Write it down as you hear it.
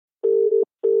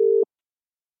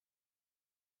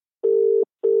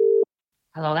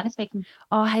Hello, Lana speaking.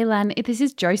 Oh, hey, Lan. This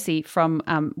is Josie from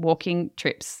Walking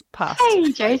Trips Past. Hey,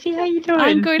 Josie, how you I'm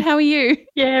doing? good. How are you?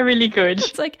 Yeah, really good.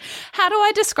 It's like, how do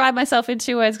I describe myself in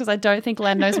 2 words? Because I don't think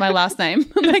Lan knows my last name.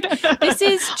 I'm like, this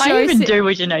is I even Josie. do,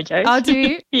 would you know, Josie? I'll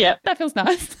do. Yeah. That feels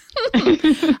nice.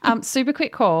 Super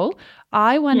quick call.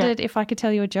 I Yeah, wondered if I could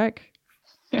tell you a joke.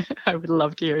 I would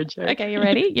love to hear a joke. Okay, you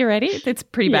ready? You ready? It's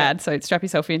pretty Yeah. bad, so strap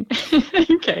yourself in.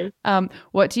 Okay.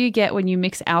 What do you get when you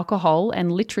mix alcohol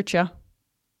and literature?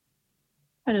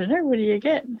 I don't know. What do you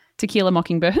get? Tequila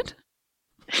Mockingbird.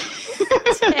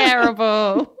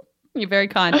 Terrible. You're very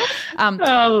kind.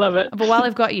 I love it. But while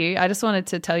I've got you, I just wanted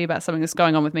to tell you about something that's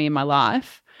going on with me in my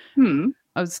life. I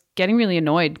was getting really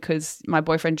annoyed because my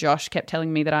boyfriend Josh kept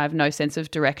telling me that I have no sense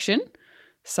of direction.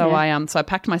 So Yeah. I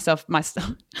packed my stuff.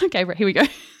 Okay, here we go.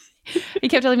 He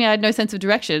kept telling me I had no sense of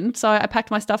direction, so I packed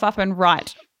my stuff up and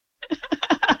right.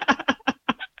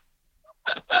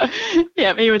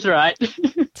 Yeah, he was right.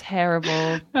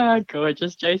 Terrible. Oh,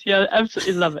 gorgeous, Josie. I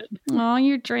absolutely love it. Oh,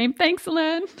 you dream. Thanks,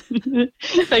 Alan.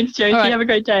 Thanks, Josie. All right. Have a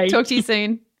great day. Talk to you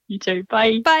soon. You too.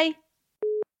 Bye. Bye.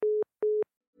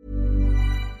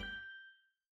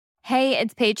 Hey,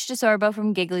 it's Paige DeSorbo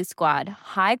from Giggly Squad.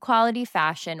 High quality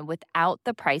fashion without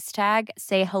the price tag.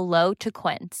 Say hello to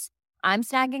Quince. I'm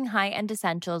snagging high-end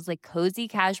essentials like cozy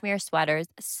cashmere sweaters,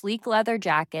 sleek leather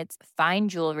jackets, fine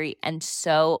jewelry, and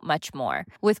so much more.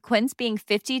 With Quince being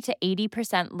 50 to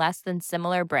 80% less than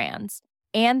similar brands.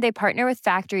 And they partner with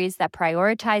factories that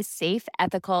prioritize safe,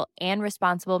 ethical, and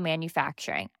responsible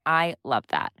manufacturing. I love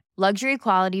that. Luxury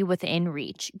quality within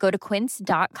reach. Go to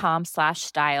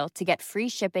quince.com/style to get free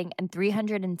shipping and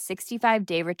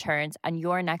 365-day returns on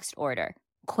your next order.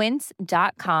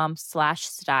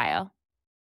 Quince.com/style.